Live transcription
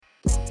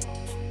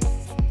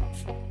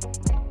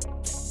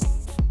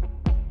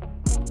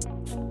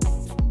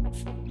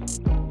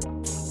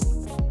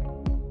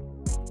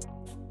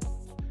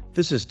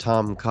This is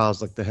Tom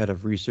Kozlik, the head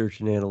of research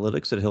and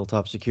analytics at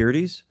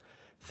HilltopSecurities.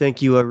 Thank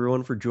you,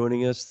 everyone, for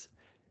joining us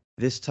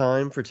this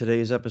time for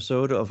today's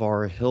episode of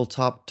our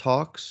Hilltop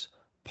Talks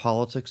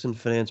Politics and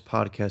Finance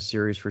podcast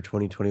series for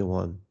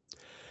 2021.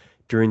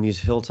 During these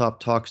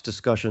Hilltop Talks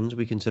discussions,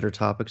 we consider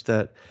topics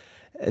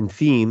and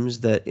themes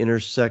that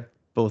intersect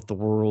both the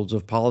worlds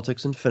of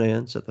politics and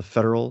finance at the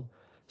federal,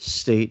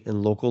 state,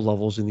 and local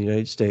levels in the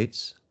United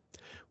States.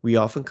 We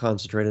often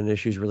concentrate on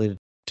issues related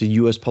to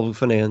U.S. public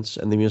finance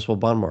and the municipal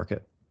bond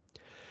market.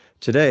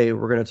 Today,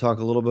 we're going to talk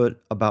a little bit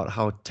about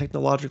how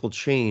technological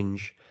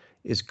change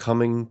is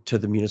coming to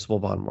the municipal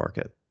bond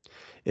market.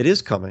 It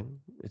is coming.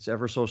 It's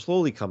ever so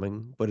slowly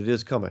coming, but it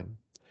is coming.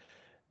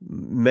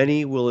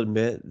 Many will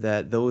admit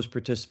that those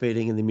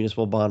participating in the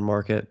municipal bond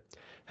market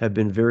have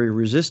been very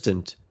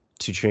resistant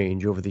to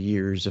change over the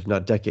years, if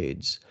not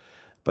decades.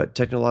 But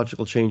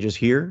technological change is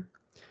here,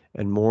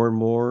 and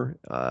more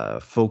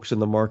folks in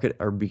the market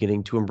are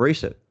beginning to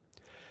embrace it.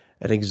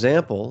 An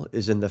example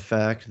is in the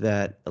fact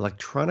that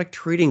electronic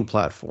trading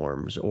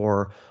platforms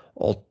or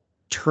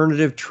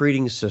alternative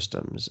trading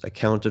systems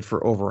accounted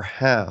for over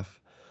half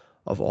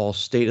of all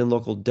state and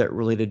local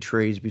debt-related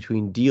trades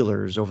between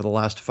dealers over the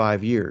last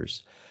 5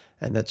 years,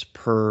 and that's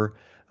per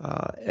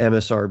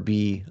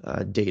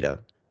MSRB data.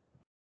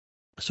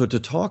 So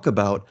to talk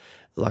about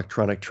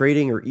electronic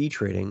trading or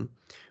e-trading,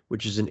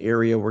 which is an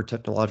area where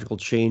technological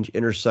change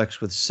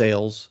intersects with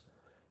sales,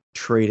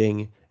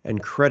 trading,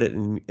 and credit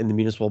in the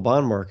municipal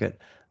bond market,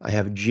 I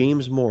have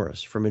James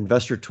Morris from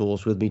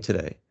Investortools with me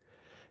today.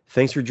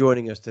 Thanks for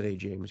joining us today,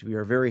 James. We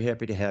are very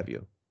happy to have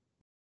you.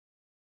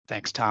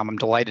 Thanks, Tom. I'm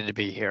delighted to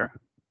be here.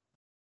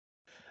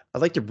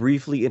 I'd like to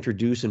briefly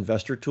introduce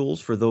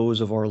Investortools for those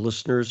of our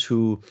listeners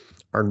who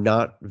are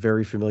not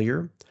very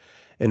familiar.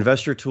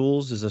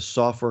 Investortools is a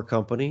software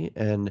company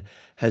and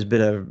has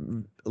been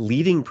a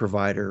leading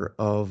provider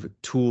of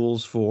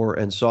tools for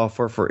and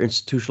software for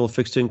institutional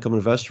fixed income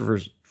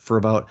investors for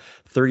about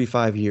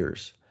 35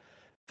 years.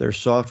 Their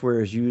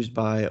software is used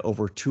by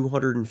over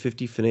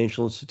 250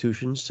 financial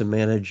institutions to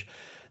manage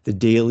the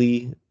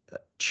daily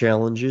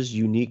challenges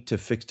unique to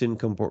fixed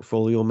income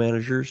portfolio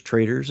managers,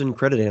 traders, and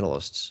credit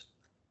analysts.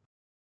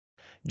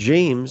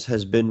 James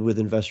has been with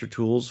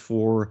Investortools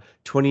for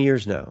 20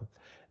 years now.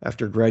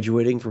 After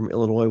graduating from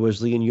Illinois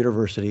Wesleyan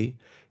University,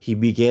 he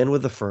began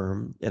with the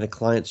firm in a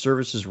client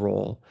services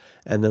role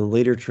and then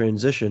later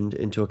transitioned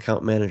into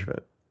account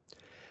management.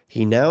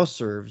 He now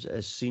serves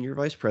as Senior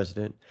Vice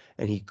President,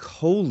 and he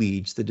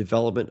co-leads the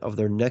development of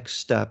their next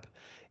step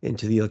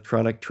into the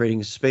electronic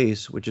trading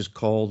space, which is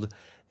called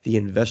the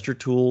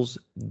Investortools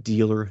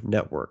Dealer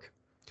Network.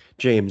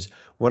 James,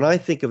 when I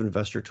think of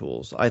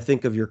Investortools, I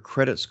think of your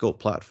Credit Scope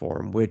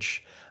platform,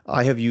 which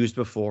I have used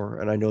before,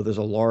 and I know there's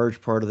a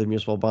large part of the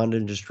municipal bond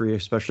industry,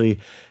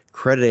 especially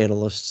credit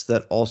analysts,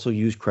 that also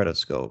use Credit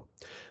Scope.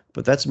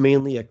 But that's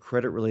mainly a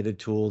credit-related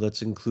tool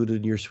that's included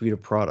in your suite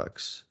of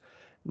products.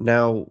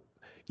 Now,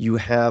 you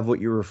have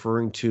what you're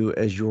referring to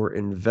as your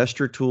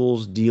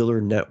Investortools Dealer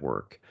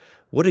Network.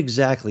 What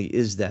exactly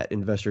is that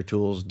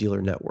Investortools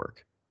Dealer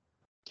Network?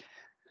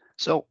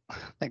 So,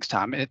 thanks,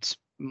 Tom. In its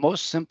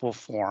most simple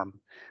form,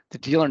 the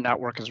dealer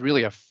network is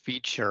really a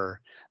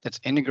feature that's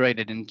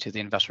integrated into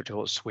the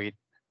Investortools suite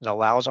that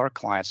allows our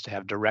clients to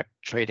have direct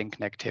trading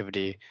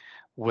connectivity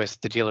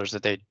with the dealers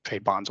that they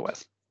trade bonds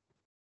with.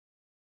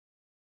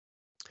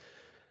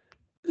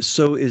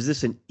 So is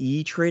this an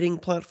e-trading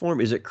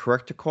platform? Is it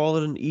correct to call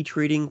it an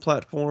e-trading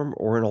platform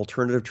or an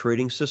alternative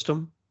trading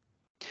system?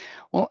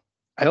 Well,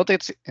 I don't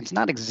think it's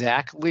not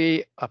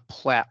exactly a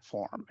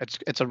platform. It's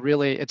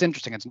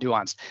interesting. It's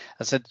nuanced.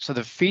 I said so.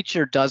 The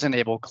feature does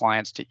enable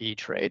clients to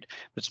e-trade,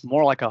 but it's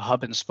more like a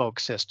hub and spoke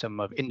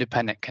system of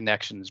independent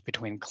connections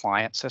between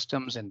client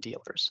systems and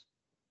dealers.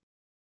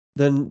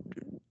 Then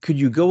could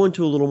you go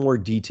into a little more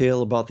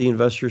detail about the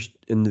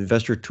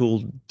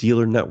Investortools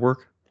Dealer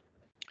Network?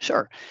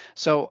 Sure.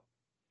 So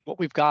what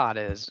we've got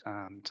is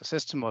it's a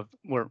system of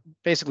where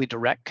basically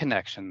direct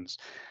connections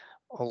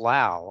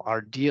allow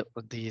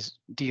these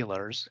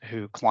dealers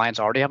who clients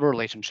already have a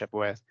relationship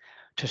with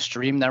to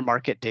stream their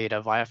market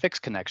data via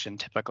fixed connection,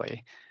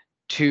 typically,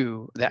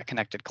 to that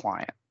connected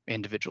client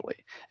individually.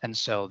 And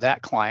so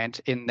that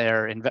client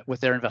with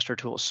their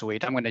Investortools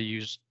suite, I'm going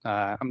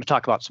to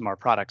talk about some of our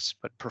products,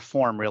 but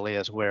Perform really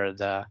is where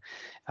the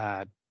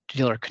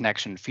dealer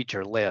connection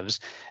feature lives.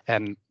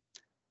 And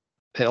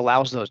it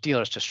allows those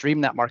dealers to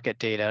stream that market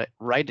data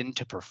right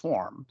into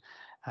Perform,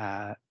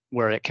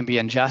 where it can be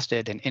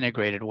ingested and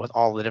integrated with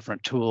all the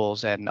different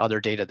tools and other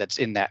data that's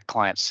in that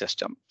client's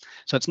system.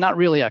 So it's not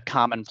really a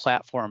common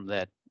platform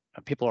that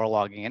people are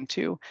logging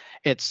into.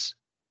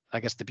 I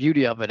guess the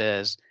beauty of it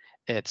is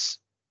it's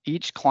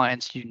each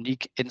client's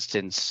unique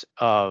instance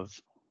of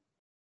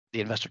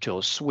the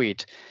Investortools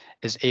suite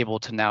is able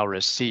to now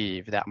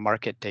receive that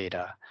market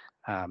data,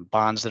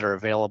 bonds that are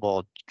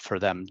available for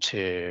them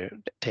to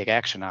take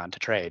action on to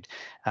trade,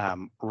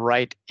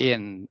 right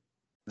in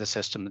the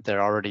system that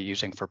they're already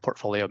using for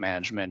portfolio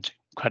management,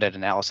 credit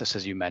analysis,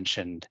 as you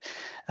mentioned,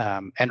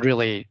 and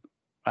really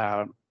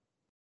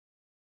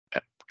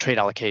trade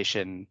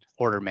allocation,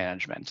 order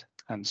management.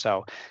 And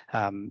so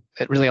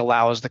it really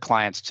allows the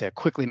clients to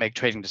quickly make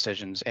trading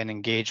decisions and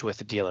engage with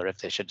the dealer if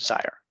they should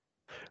desire.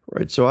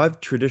 Right. So I've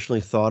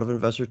traditionally thought of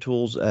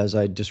Investortools, as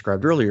I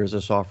described earlier, as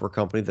a software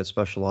company that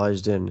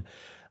specialized in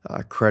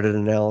credit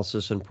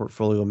analysis and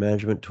portfolio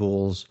management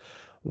tools.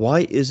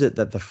 Why is it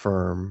that the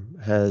firm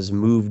has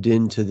moved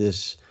into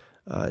this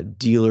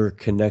dealer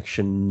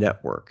connection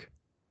network?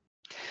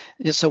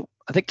 Yeah, so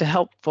I think to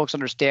help folks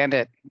understand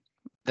it,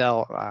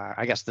 they'll,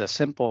 I guess the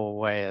simple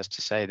way is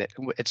to say that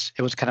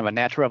it was kind of a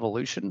natural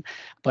evolution,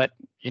 but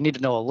you need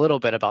to know a little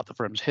bit about the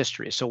firm's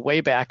history. So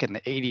way back in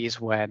the 80s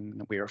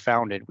when we were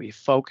founded, we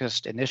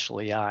focused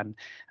initially on,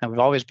 and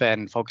we've always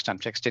been focused on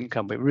fixed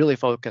income, we really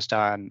focused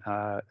on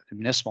the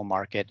municipal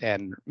market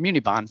and muni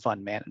bond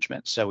fund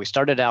management. So we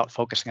started out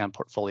focusing on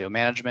portfolio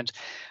management,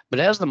 but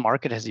as the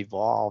market has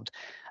evolved,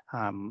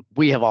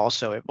 we have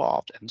also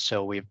evolved. And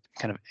so we've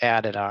kind of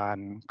added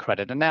on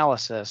credit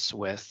analysis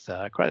with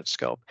credit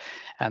scope.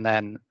 And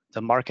then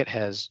the market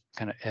has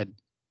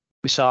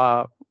we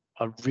saw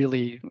a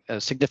really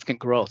significant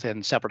growth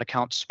in separate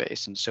account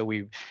space. And so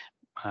we,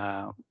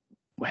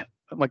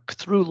 like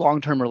through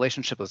long-term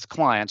relationship with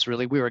clients,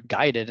 really we were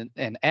guided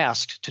and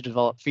asked to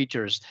develop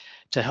features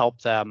to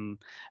help them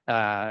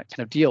kind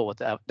of deal with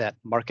that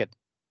market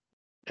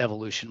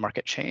evolution,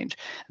 market change.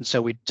 And so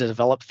we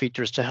developed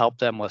features to help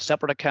them with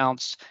separate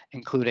accounts,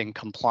 including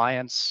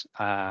compliance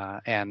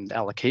and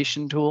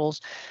allocation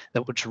tools,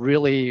 which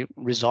really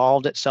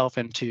resolved itself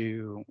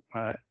into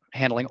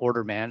handling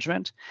order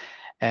management.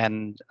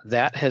 And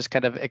that has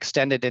kind of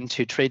extended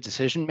into trade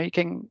decision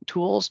making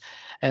tools.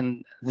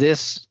 And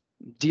this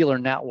dealer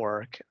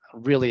network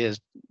really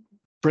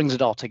brings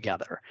it all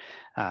together.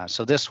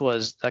 So this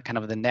was kind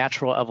of the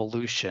natural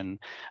evolution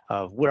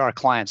of where our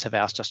clients have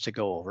asked us to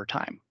go over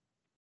time.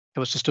 It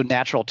was just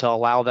natural to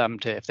allow them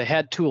to, if they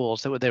had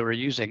tools that they were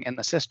using in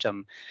the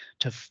system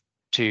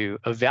to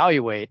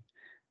evaluate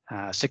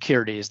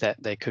securities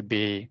that they could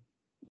be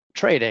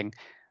trading,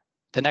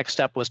 the next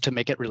step was to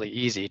make it really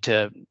easy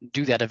to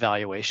do that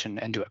evaluation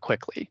and do it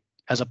quickly,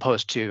 as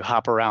opposed to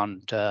hop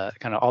around to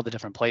kind of all the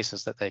different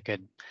places that they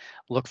could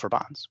look for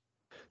bonds.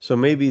 So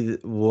maybe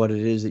what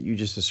it is that you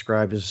just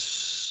described is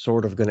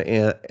sort of going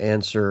to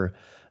answer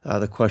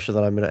the question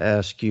that I'm going to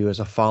ask you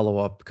as a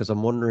follow-up, because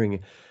I'm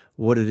wondering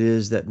what it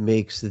is that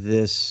makes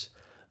this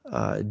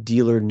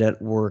dealer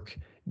network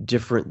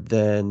different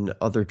than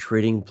other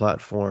trading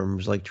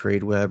platforms like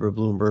TradeWeb or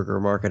Bloomberg or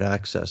Market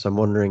Access. I'm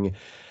wondering,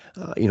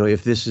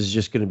 if this is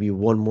just going to be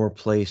one more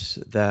place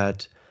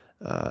that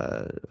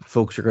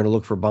folks are going to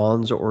look for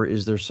bonds, or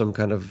is there some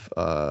kind of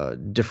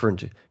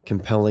different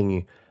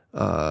compelling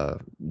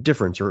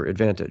difference or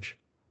advantage?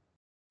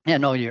 Yeah,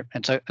 no,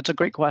 it's a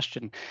great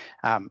question.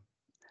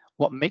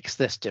 What makes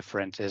this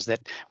different is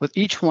that with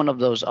each one of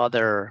those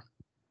other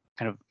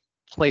kind of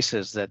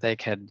places that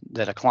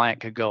a client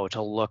could go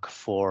to look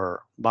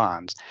for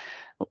bonds,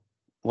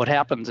 what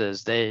happens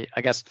is I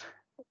guess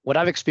what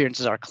I've experienced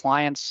is our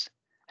clients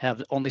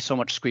have only so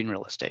much screen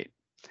real estate,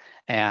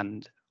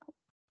 and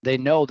they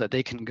know that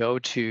they can go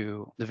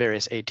to the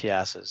various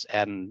ATSs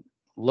and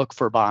look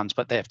for bonds,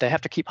 but if they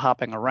have to keep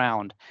hopping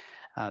around,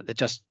 it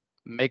just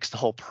makes the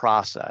whole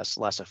process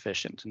less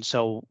efficient. And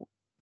so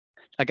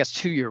I guess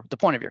the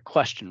point of your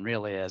question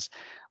really is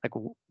like,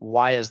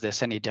 why is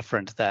this any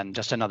different than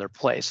just another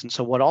place? And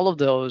so what all of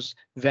those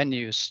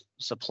venues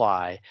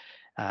supply,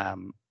 I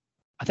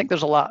think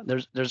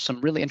there's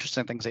some really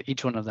interesting things that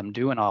each one of them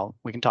do, and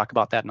we can talk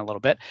about that in a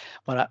little bit.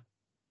 But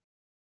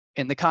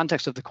in the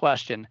context of the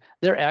question,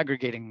 they're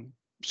aggregating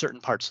certain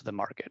parts of the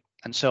market.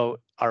 And so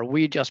are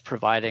we just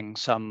providing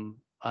some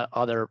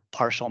other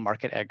partial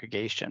market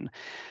aggregation?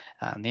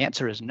 And the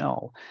answer is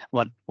no.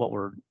 What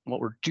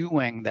we're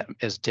doing that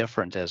is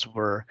different is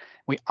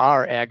we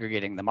are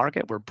aggregating the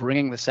market. We're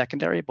bringing the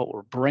secondary, but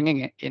we're bringing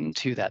it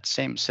into that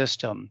same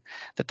system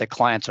that the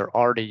clients are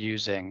already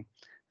using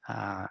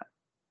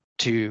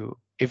to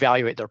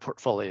evaluate their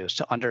portfolios,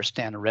 to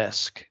understand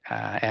risk,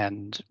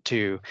 and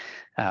to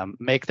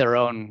make their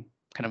own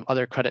kind of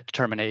other credit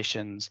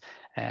determinations,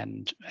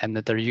 and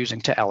that they're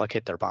using to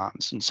allocate their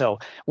bonds. And so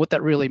what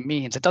that really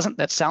means,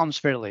 that sounds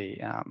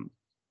fairly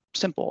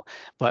simple,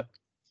 but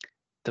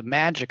the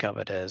magic of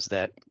it is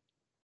that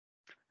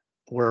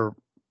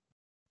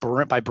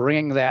by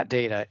bringing that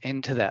data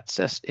into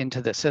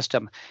the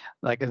system,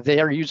 like they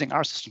are using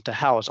our system to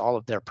house all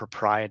of their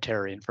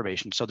proprietary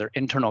information. So their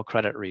internal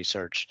credit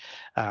research,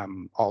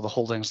 all the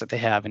holdings that they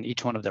have in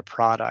each one of their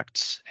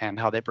products and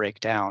how they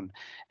break down,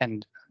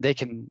 and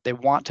they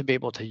want to be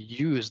able to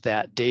use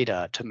that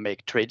data to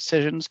make trade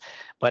decisions,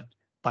 but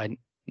by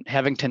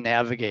having to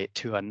navigate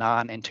to a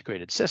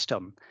non-integrated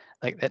system,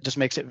 like that just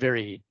makes it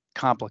very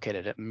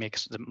complicated. It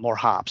makes more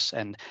hops.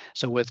 And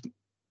so with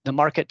the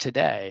market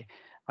today,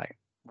 like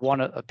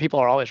people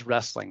are always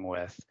wrestling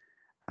with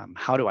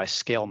how do I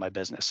scale my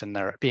business, and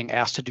they're being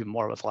asked to do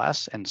more with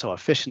less. And so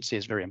efficiency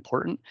is very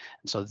important.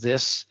 And so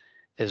this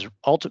is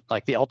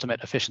the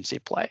ultimate efficiency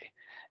play.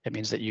 It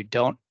means that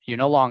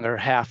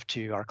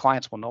our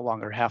clients will no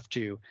longer have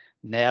to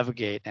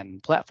navigate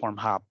and platform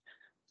hop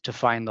to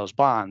find those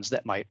bonds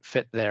that might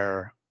fit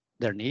their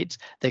needs.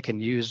 They can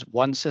use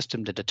one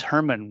system to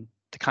determine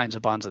the kinds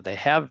of bonds that they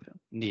have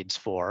needs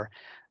for.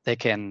 They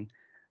can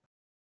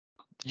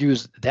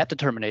use that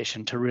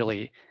determination to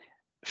really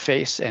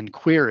face and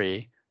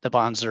query the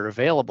bonds that are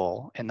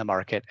available in the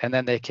market, and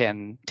then they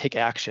can take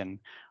action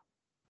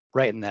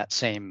right in that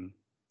same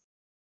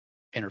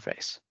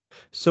interface.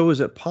 So is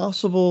it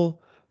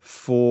possible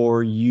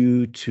for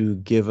you to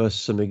give us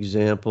some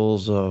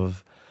examples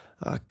of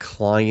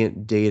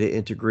client data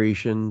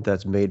integration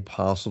that's made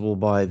possible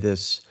by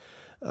this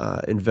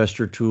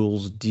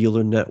Investortools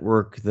dealer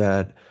network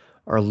that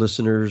our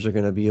listeners are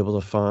going to be able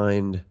to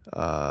find,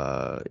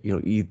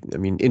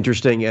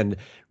 interesting and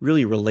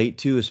really relate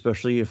to,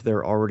 especially if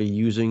they're already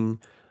using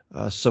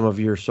some of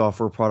your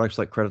software products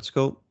like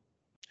CreditScope?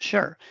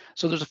 Sure.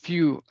 So there's a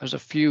few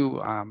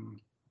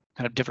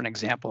kind of different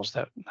examples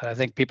that I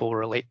think people will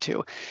relate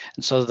to.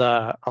 And so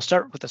I'll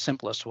start with the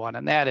simplest one,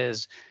 and that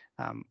is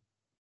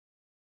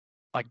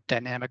like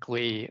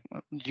dynamically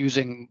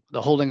using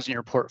the holdings in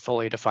your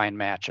portfolio to find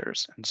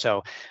matchers. And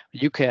so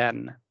you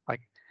can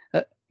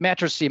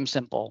matchers seem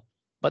simple,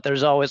 but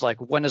there's always like,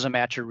 when is a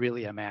matcher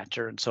really a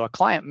matcher? And so a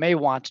client may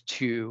want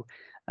to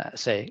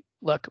say,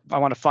 look, I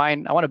want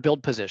to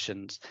build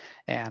positions,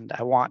 and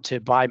I want to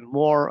buy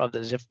more of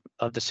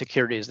the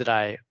securities that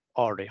I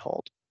already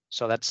hold.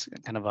 So that's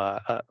kind of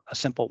a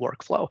simple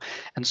workflow.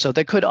 And so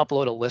they could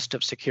upload a list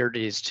of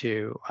securities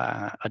to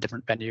a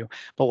different venue.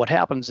 But what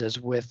happens is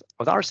with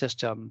our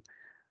system,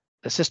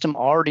 the system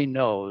already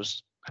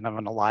knows kind of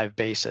on a live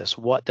basis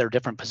what their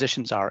different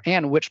positions are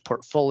and which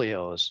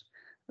portfolios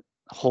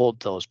hold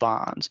those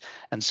bonds.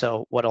 And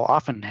so what will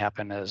often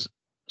happen is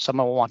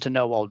someone will want to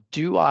know, well,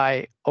 do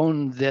I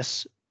own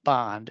this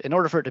bond? In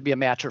order for it to be a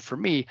matcher for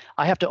me,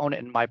 I have to own it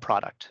in my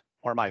product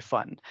or my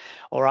fund,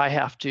 or I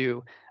have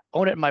to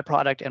own it in my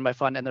product and my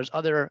fund. And there's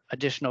other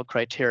additional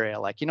criteria,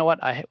 like, you know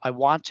what, I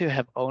want to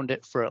have owned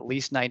it for at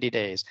least 90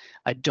 days.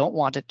 I don't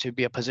want it to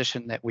be a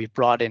position that we've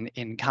brought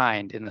in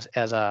kind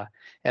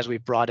as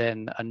we've brought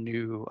in a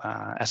new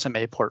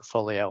SMA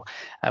portfolio.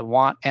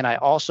 I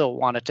also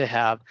want it to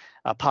have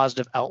a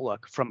positive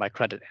outlook from my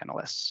credit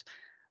analysts.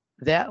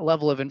 That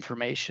level of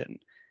information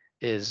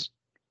is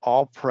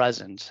all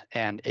present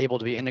and able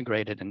to be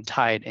integrated and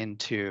tied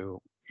into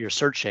your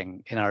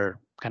searching in our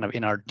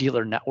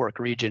dealer network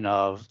region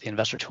of the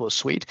Investortools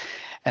suite.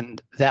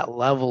 And that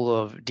level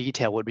of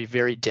detail would be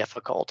very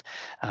difficult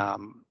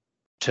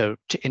to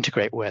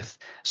integrate with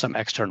some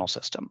external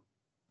system.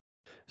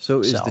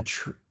 So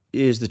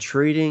is the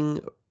trading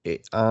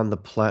on the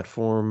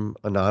platform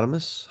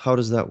anonymous? How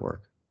does that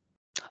work?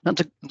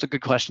 That's a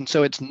good question.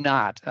 So it's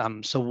not.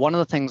 So one of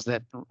the things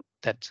that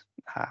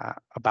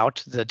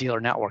about the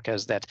dealer network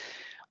is that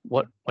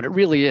what it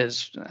really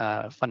is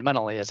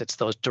fundamentally is it's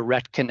those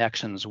direct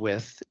connections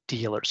with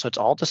dealers. So it's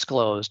all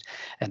disclosed,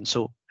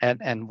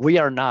 and we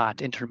are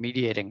not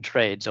intermediating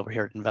trades over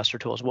here at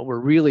Investortools. What we're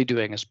really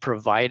doing is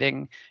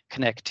providing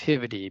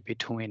connectivity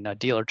between a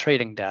dealer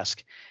trading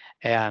desk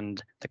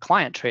and the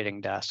client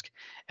trading desk,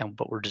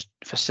 but we're just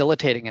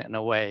facilitating it in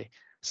a way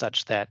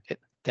such that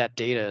that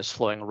data is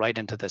flowing right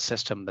into the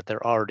system that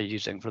they're already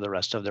using for the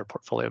rest of their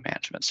portfolio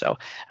management. So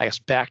I guess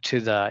back to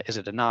is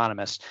it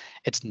anonymous?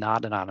 It's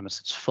not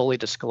anonymous. It's fully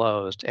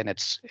disclosed, and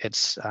it's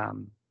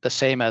the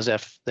same as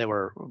if they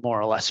were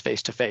more or less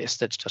face-to-face.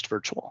 That's just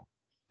virtual.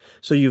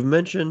 So you've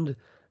mentioned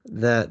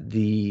that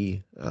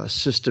the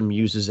system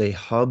uses a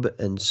hub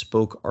and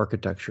spoke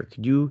architecture.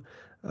 Could you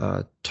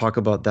talk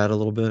about that a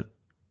little bit?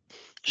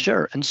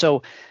 Sure. And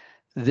so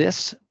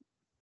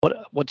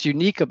what's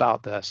unique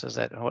about this is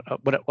that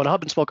what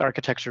hub and spoke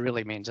architecture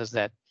really means is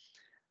that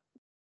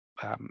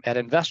at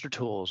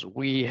Investortools,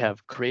 we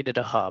have created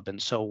a hub,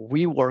 and so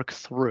we work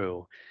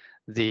through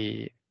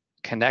the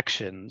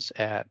connections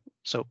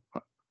so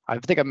I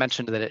think I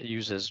mentioned that it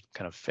uses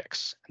kind of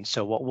fix. And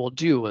so what we'll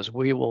do is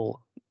we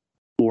will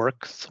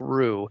work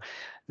through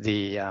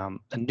the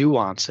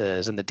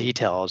nuances and the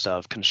details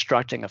of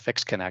constructing a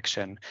fixed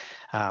connection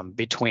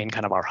between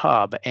kind of our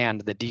hub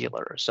and the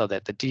dealer, so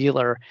that the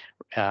dealer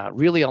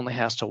really only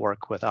has to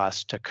work with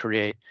us to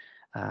create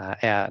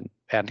and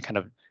kind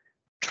of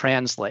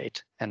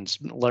translate and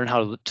learn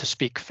how to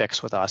speak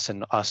fix with us,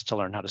 and us to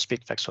learn how to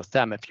speak fix with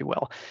them, if you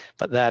will.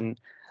 But then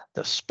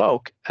the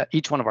spoke,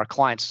 each one of our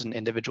clients is an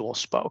individual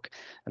spoke.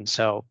 And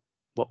so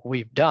what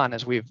we've done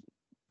is we've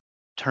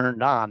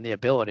turned on the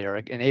ability or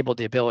enabled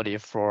the ability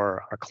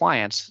for our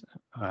clients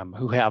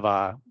who have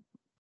an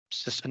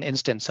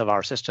instance of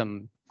our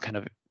system kind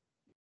of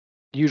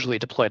usually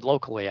deployed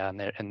locally on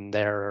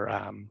their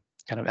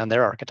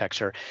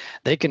architecture.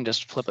 They can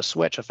just flip a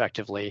switch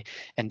effectively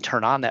and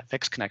turn on that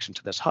fixed connection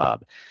to this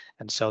hub.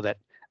 And so that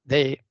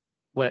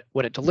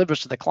what it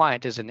delivers to the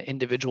client is an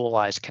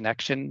individualized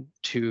connection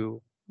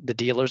to the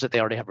dealers that they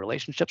already have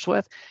relationships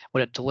with.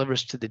 What it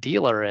delivers to the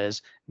dealer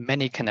is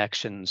many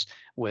connections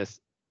with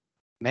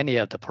many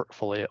of the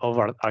portfolio of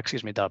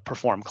the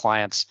perform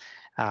clients,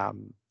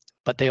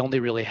 but they only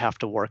really have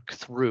to work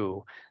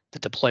through the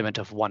deployment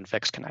of one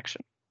fixed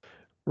connection.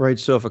 Right.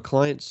 So if a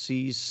client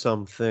sees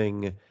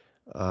something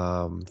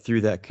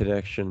through that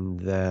connection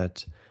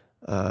that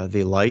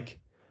they like,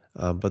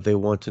 but they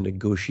want to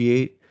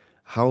negotiate.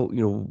 How,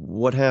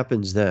 what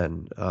happens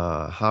then?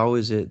 How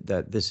is it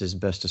that this is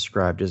best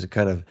described? Is it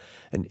kind of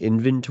an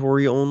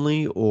inventory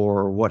only,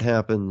 or what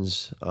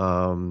happens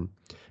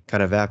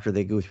kind of after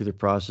they go through the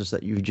process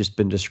that you've just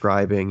been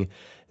describing?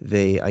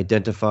 They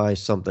identify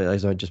something,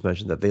 as I just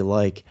mentioned, that they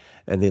like,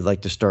 and they'd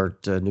like to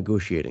start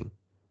negotiating.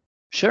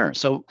 Sure.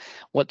 So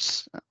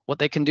what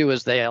they can do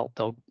is they'll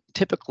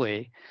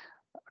typically,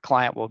 a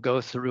client will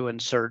go through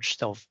and search.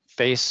 They'll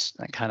face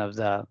kind of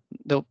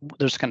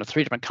there's kind of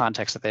three different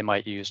contexts that they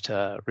might use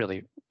to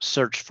really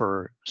search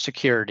for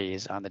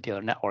securities on the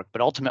dealer network.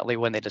 But ultimately,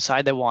 when they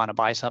decide they want to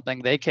buy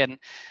something, they can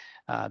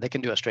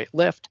do a straight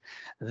lift.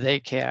 They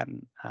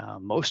can,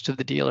 most of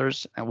the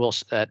dealers, and will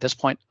at this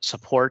point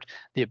support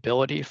the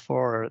ability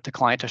for the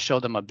client to show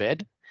them a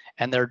bid,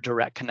 and they're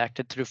direct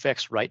connected through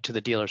Fix right to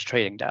the dealer's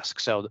trading desk.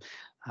 So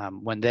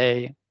when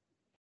they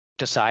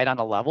decide on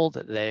a level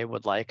that they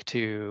would like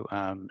to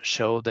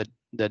show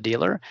the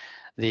dealer,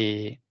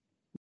 they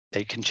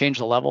can change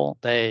the level.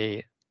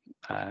 They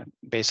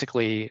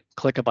basically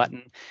click a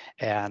button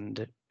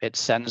and it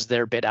sends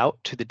their bid out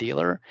to the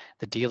dealer.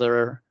 The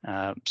dealer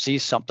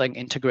sees something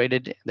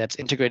that's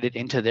integrated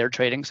into their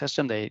trading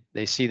system.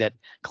 They see that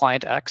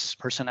client X,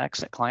 person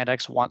X at client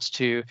X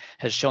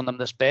has shown them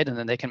this bid, and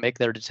then they can make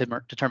their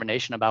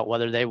determination about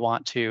whether they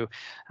want to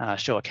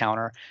show a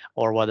counter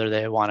or whether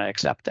they want to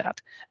accept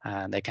that.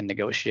 They can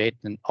negotiate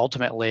and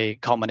ultimately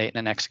culminate in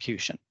an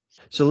execution.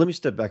 So let me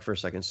step back for a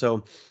second.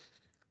 So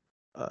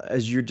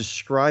as you're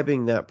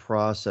describing that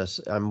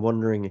process, I'm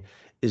wondering,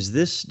 is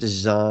this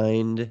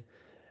designed,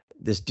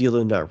 this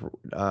dealer network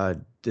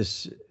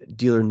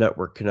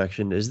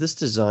connection, is this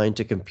designed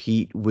to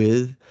compete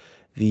with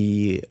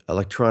the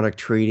electronic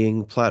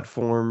trading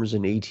platforms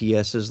and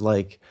ATSs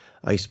like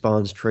ICE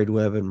Bonds,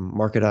 TradeWeb, and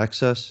Market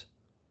Access?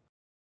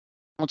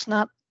 Well,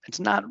 it's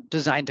not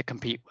designed to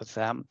compete with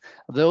them.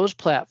 Those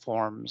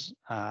platforms,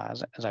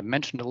 as I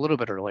mentioned a little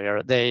bit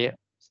earlier, they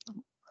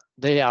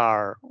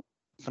are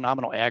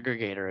phenomenal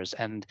aggregators,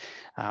 and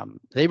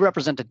they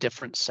represent a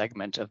different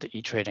segment of the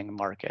e-trading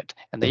market,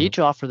 and they each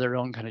offer their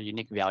own kind of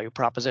unique value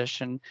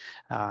proposition.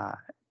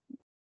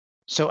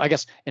 So I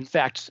guess, in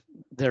fact,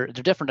 they're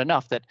different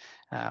enough that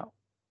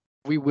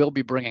we will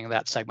be bringing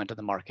that segment of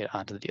the market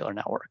onto the dealer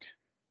network.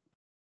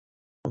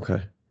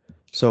 Okay,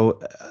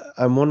 so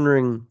I'm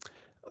wondering,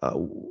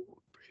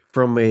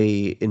 from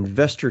a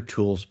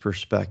Investortools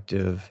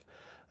perspective,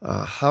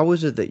 how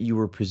is it that you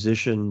were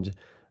positioned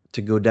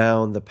to go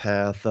down the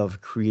path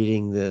of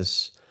creating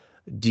this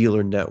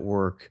dealer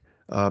network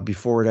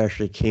before it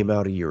actually came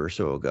out a year or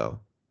so ago?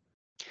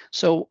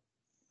 So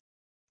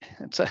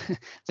it's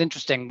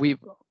interesting.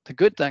 The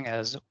good thing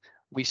is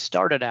we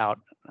started out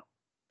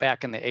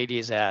back in the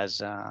 80s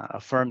as a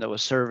firm that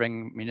was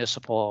serving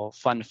municipal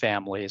fund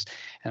families,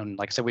 and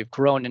like I said, we've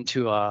grown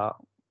into a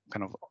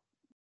kind of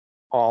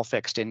all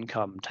fixed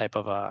income type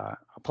of a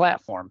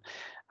platform,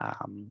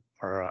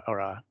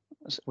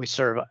 we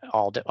serve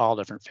all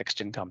different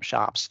fixed income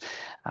shops,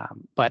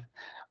 but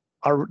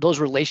those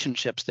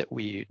relationships that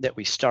we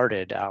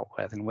started out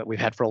with and what we've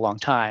had for a long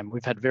time,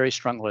 we've had very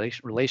strong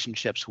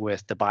relationships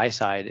with the buy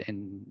side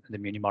in the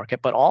muni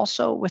market, but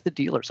also with the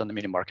dealers on the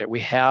muni market.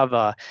 We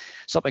have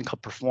something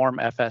called Perform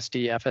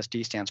FSD.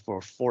 FSD stands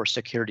for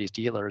Securities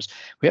Dealers.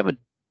 We have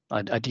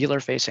a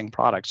dealer-facing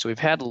product, so we've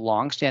had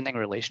long-standing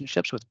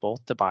relationships with both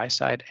the buy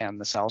side and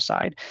the sell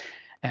side.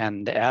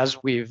 And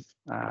as we've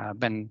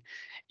been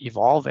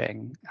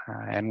evolving,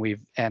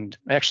 and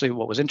actually,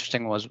 what was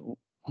interesting was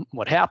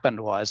what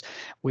happened was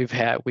we've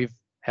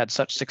had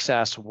such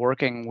success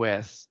working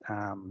with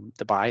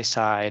the buy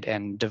side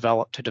and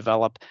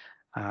develop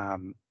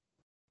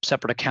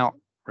separate account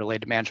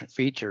related management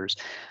features.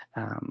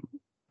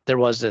 There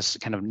was this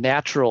kind of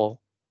natural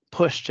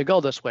push to go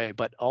this way,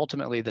 but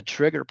ultimately the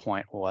trigger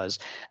point was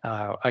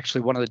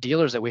actually one of the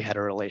dealers that we had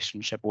a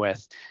relationship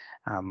with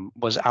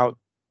was out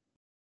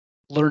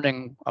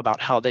learning about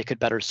how they could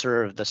better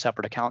serve the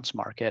separate accounts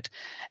market,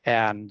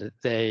 and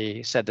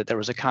they said that there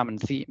was a common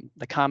theme.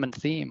 The common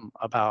theme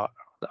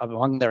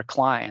among their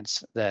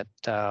clients that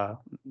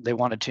they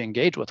wanted to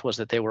engage with was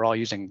that they were all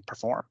using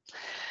Perform,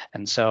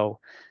 and so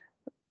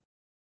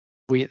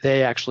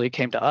they actually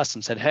came to us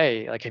and said,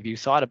 "Hey, like, have you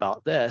thought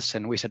about this?"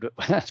 And we said,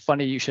 "It's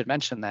funny you should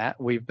mention that.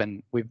 We've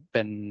been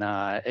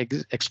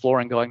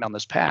exploring going down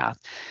this path,"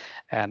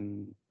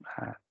 and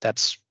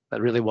that's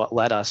really what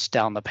led us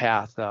down the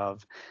path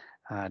of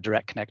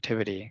direct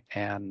connectivity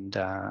and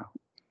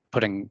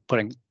putting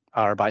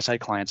our buy side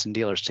clients and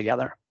dealers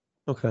together.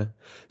 Okay,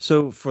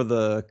 so for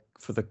the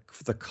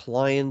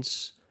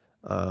clients,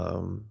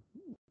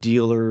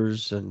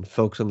 dealers, and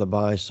folks on the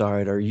buy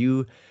side, are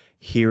you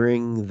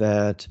hearing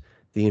that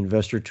the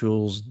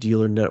Investortools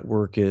dealer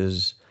network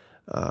is,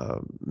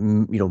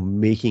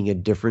 making a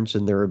difference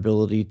in their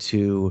ability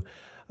to,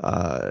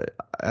 on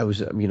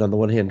the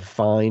one hand,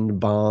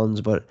 find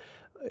bonds, but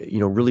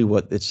really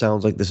what it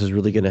sounds like this is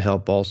really going to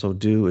help also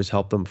do is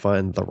help them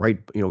find the right,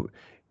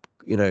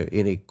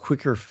 in a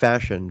quicker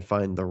fashion,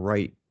 find the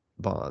right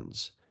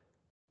bonds?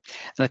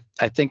 And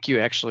I think you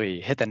actually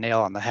hit the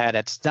nail on the head.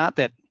 It's not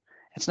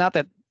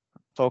that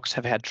folks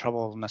have had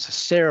trouble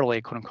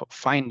necessarily, quote unquote,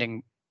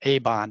 finding a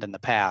bond in the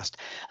past.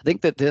 I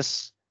think that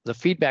the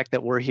feedback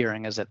that we're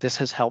hearing is that this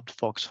has helped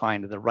folks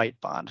find the right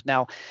bond.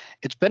 Now,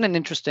 it's been an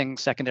interesting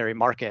secondary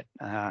market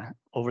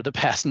over the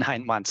past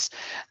 9 months.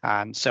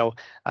 So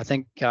I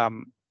think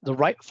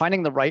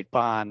finding the right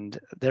bond,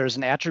 there's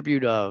an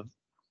attribute of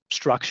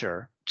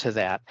structure to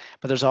that,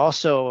 but there's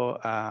also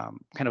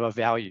kind of a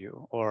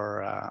value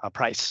or a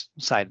price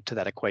side to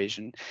that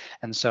equation.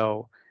 And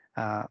so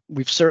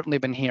we've certainly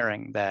been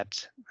hearing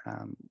that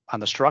on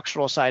the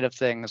structural side of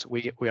things,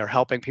 we are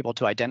helping people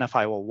to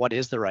identify, well, what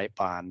is the right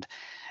bond?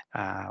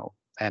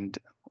 And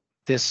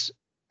this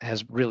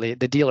has really,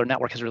 the dealer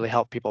network has really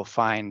helped people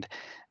find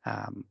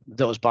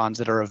those bonds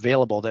that are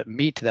available that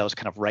meet those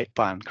kind of right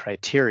bond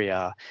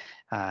criteria.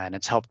 And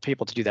it's helped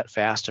people to do that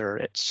faster.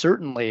 It's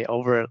certainly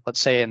over, let's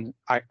say in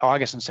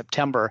August and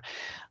September,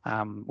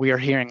 we are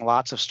hearing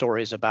lots of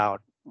stories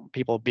about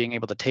people being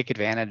able to take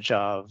advantage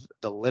of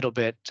the little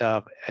bit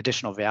of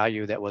additional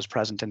value that was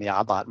present in the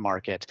odd lot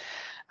market.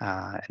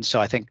 And so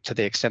I think to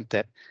the extent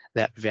that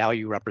that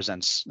value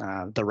represents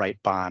the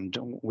right bond,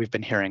 we've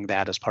been hearing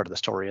that as part of the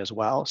story as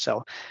well.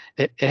 So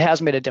it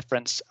has made a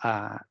difference.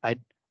 I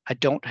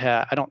don't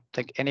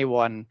think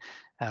anyone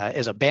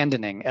is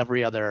abandoning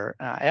every other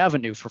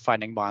avenue for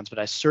finding bonds, but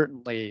I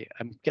certainly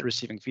am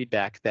receiving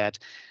feedback that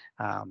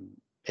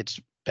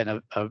it's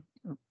been a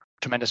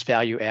tremendous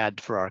value add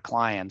for our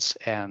clients,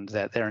 and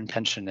that their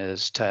intention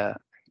is to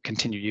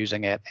continue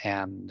using it,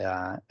 and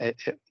it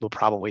will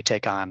probably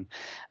take on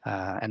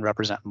and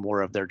represent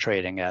more of their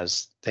trading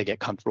as they get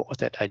comfortable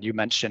with it. You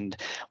mentioned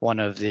one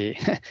of the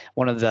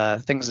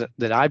things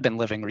that I've been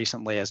living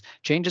recently is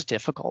change is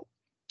difficult.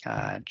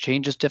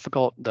 Change is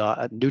difficult.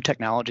 The new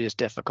technology is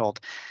difficult,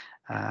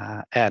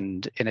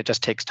 and it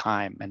just takes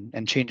time.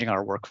 And changing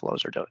our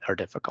workflows are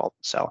difficult.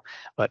 So,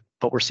 but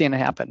we're seeing it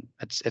happen.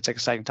 It's an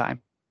exciting time.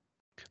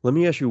 Let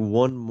me ask you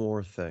one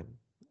more thing,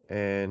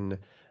 and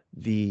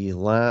the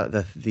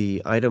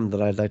item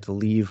that I'd like to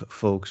leave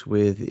folks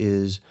with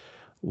is,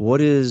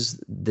 what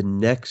is the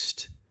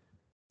next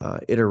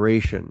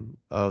iteration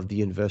of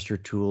the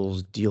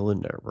Investortools dealer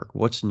network?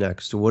 What's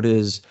next? What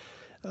is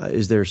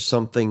there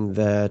something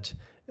that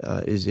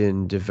is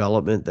in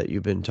development that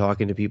you've been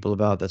talking to people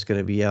about that's going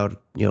to be out?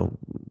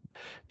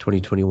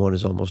 2021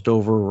 is almost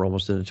over. We're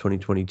almost into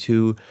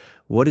 2022.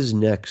 What is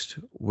next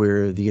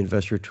where the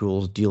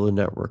Investortools dealer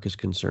network is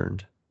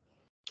concerned?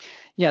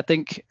 Yeah, I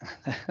think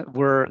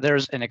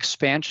there's an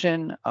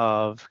expansion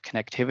of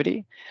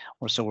connectivity.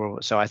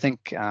 So I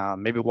think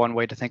maybe one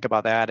way to think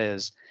about that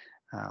is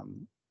a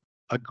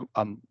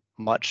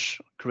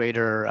much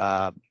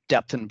greater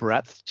depth and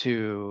breadth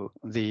to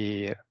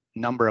the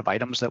number of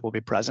items that will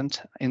be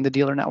present in the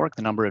dealer network,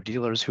 the number of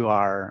dealers who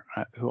are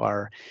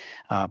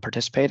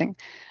participating.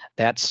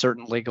 That's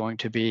certainly going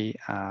to be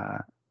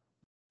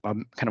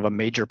kind of a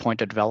major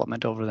point of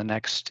development over the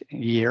next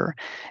year.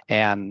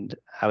 And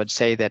I would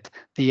say that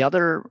the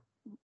other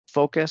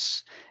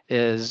focus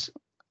is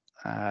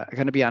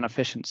going to be on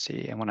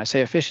efficiency. And when I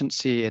say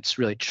efficiency, it's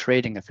really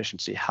trading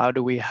efficiency. How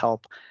do we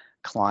help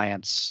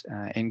clients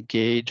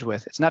engage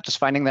with, it's not just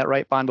finding that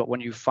right bond, but when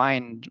you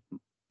find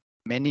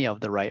many of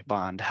the right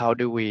bond, how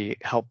do we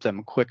help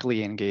them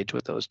quickly engage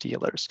with those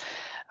dealers?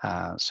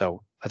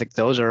 So I think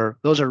those are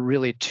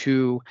really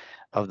two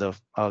of the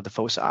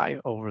foci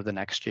over the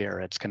next year.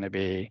 It's going to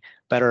be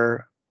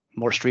better,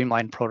 more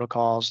streamlined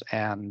protocols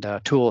and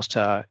tools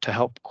to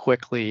help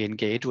quickly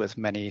engage with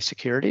many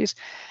securities,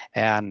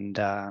 and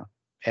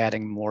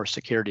adding more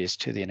securities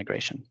to the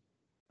integration.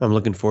 I'm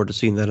looking forward to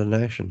seeing that in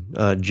action.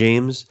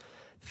 James,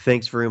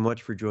 thanks very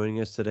much for joining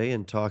us today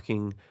and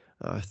talking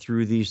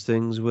through these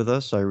things with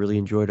us. I really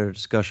enjoyed our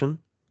discussion.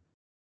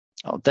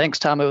 Oh, thanks,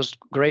 Tom. It was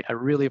great. I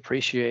really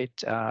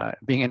appreciate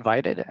being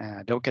invited.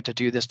 I don't get to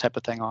do this type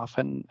of thing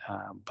often,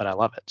 but I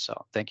love it.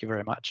 So thank you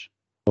very much.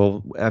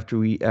 Well,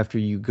 after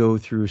you go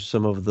through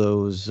some of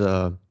those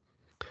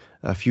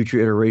future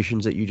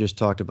iterations that you just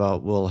talked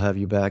about, we'll have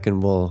you back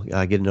and we'll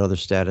get another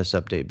status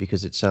update,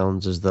 because it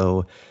sounds as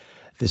though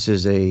this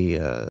is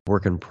a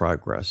work in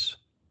progress.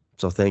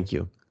 So thank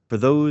you. For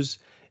those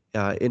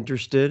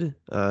interested,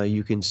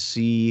 you can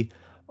see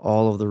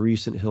all of the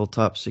recent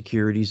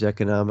HilltopSecurities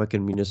economic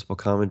and municipal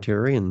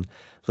commentary and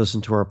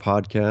listen to our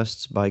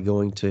podcasts by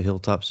going to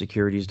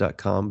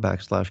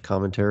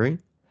HilltopSecurities.com/commentary.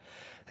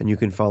 And you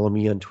can follow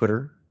me on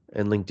Twitter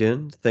and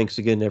LinkedIn. Thanks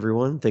again,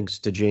 everyone. Thanks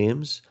to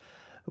James.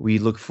 We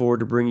look forward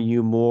to bringing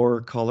you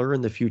more color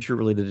in the future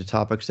related to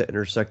topics that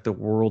intersect the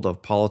world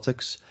of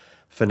politics,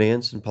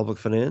 finance, and public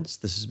finance.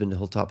 This has been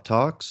Hilltop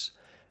Talks,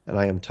 and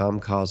I am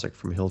Tom Kozlik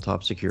from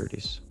Hilltop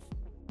Securities.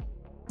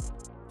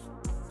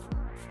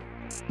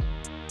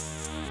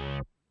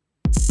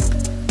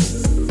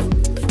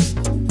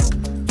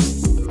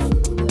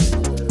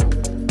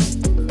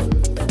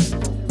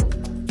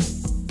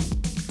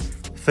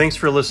 Thanks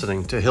for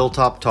listening to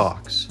Hilltop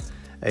Talks,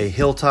 a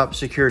Hilltop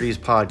Securities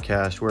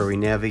podcast where we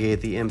navigate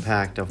the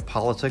impact of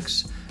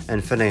politics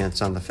and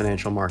finance on the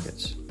financial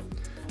markets.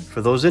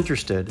 For those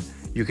interested,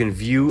 you can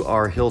view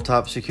our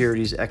Hilltop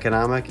Securities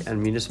economic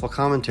and municipal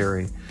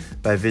commentary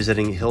by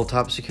visiting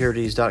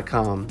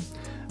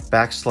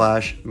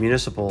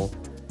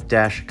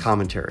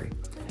hilltopsecurities.com/municipal-commentary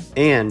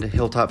and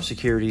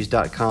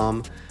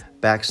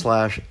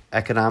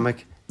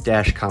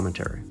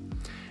hilltopsecurities.com/economic-commentary.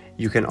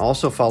 You can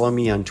also follow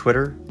me on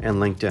Twitter and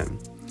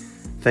LinkedIn.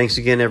 Thanks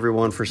again,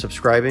 everyone, for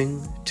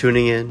subscribing,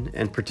 tuning in,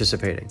 and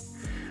participating.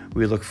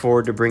 We look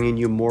forward to bringing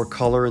you more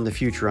color in the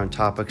future on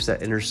topics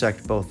that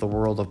intersect both the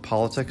world of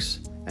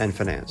politics and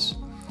finance.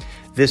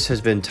 This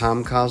has been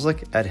Tom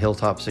Kozlik at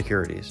Hilltop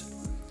Securities.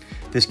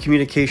 This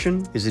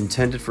communication is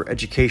intended for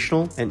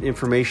educational and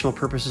informational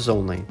purposes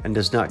only and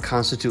does not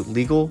constitute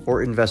legal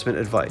or investment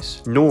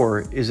advice,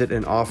 nor is it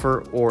an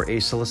offer or a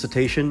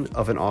solicitation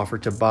of an offer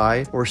to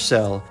buy or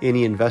sell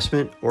any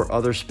investment or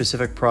other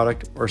specific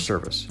product or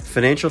service.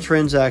 Financial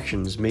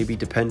transactions may be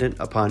dependent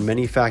upon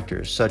many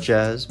factors such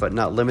as, but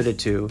not limited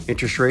to,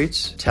 interest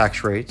rates,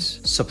 tax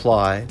rates,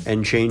 supply,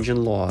 and change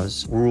in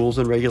laws, rules,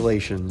 and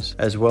regulations,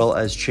 as well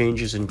as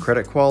changes in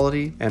credit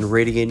quality and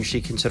rating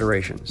agency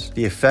considerations.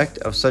 The effect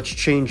of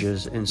such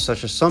changes in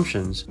such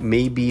assumptions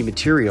may be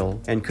material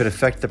and could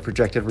affect the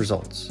projected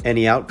results.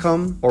 Any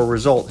outcome or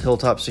result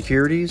Hilltop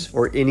Securities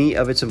or any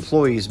of its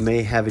employees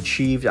may have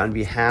achieved on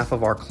behalf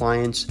of our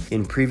clients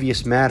in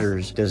previous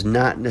matters does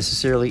not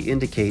necessarily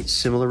indicate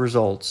similar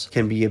results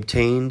can be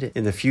obtained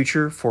in the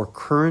future for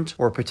current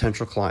or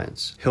potential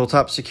clients.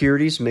 Hilltop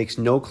Securities makes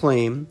no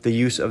claim the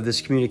use of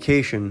this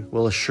communication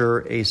will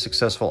assure a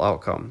successful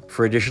outcome.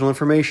 For additional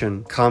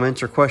information,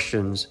 comments, or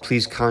questions,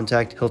 please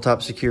contact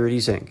Hilltop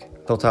Securities, Inc.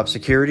 Hilltop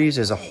Securities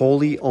is a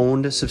wholly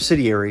owned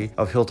subsidiary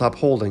of Hilltop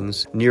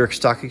Holdings, New York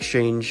Stock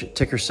Exchange,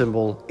 ticker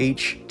symbol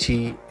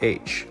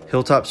HTH.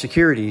 Hilltop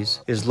Securities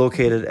is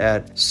located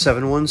at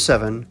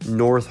 717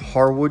 North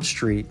Harwood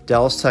Street,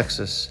 Dallas,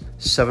 Texas,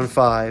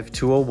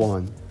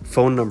 75201.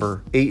 Phone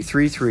number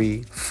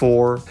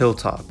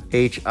 833-4-HILLTOP,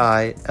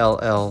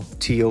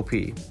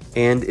 HILLTOP,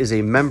 and is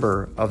a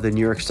member of the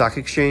New York Stock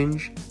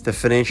Exchange, the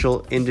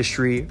Financial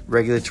Industry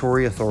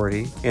Regulatory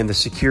Authority, and the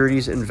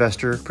Securities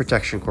Investor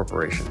Protection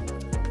Corporation.